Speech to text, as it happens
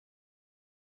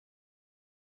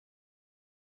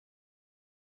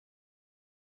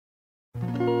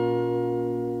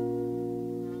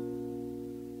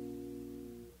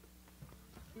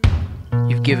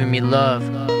You've given me love,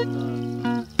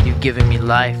 you've given me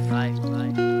life,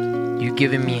 you've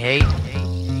given me hate,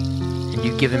 and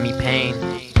you've given me pain.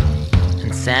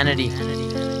 Insanity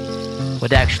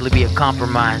would actually be a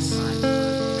compromise.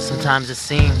 Sometimes it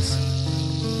seems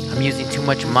I'm using too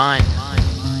much mind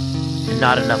and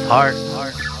not enough heart.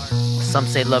 Some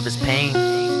say love is pain.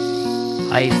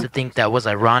 I used to think that was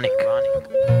ironic.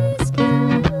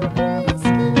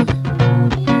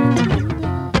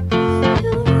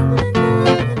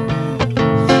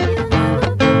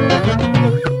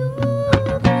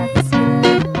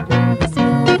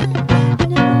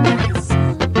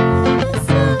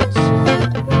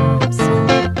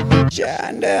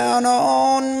 Shine down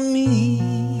on me.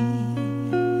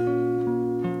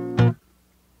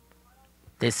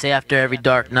 They say after every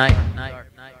dark night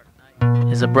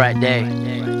is a bright day.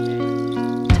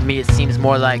 To me it seems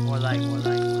more like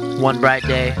one bright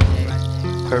day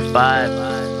per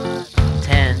 5,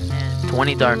 10,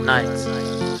 20 dark nights.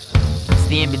 It's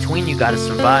the in-between you gotta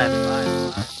survive.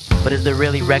 But is there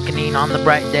really reckoning on the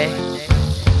bright day?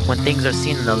 When things are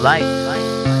seen in the light,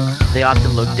 they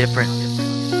often look different.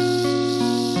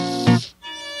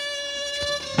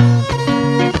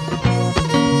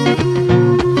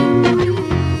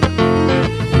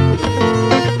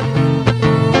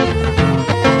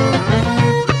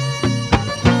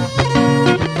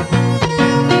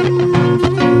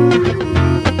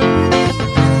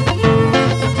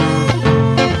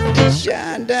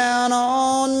 Shine down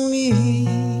on me.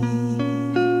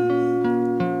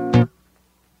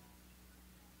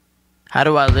 How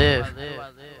do I live?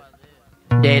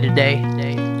 Day to day,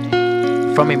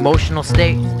 from emotional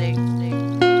state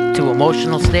to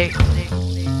emotional state,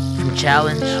 from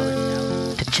challenge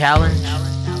to challenge,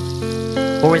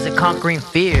 or is it conquering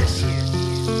fears,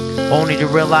 only to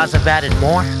realize I've added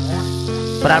more,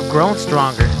 but I've grown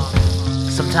stronger.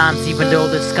 Sometimes even though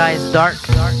the sky is dark,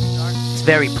 it's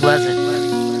very pleasant.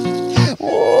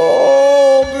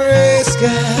 Oh, gray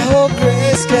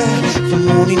sky, from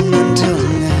morning until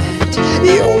night,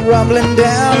 you're rumbling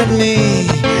down at me,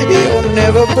 you're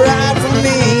never bright for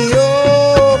me.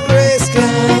 Oh, gray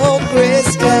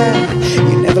sky,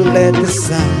 you never let the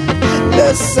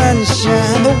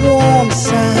sunshine, the warm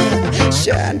sun,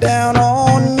 shine down on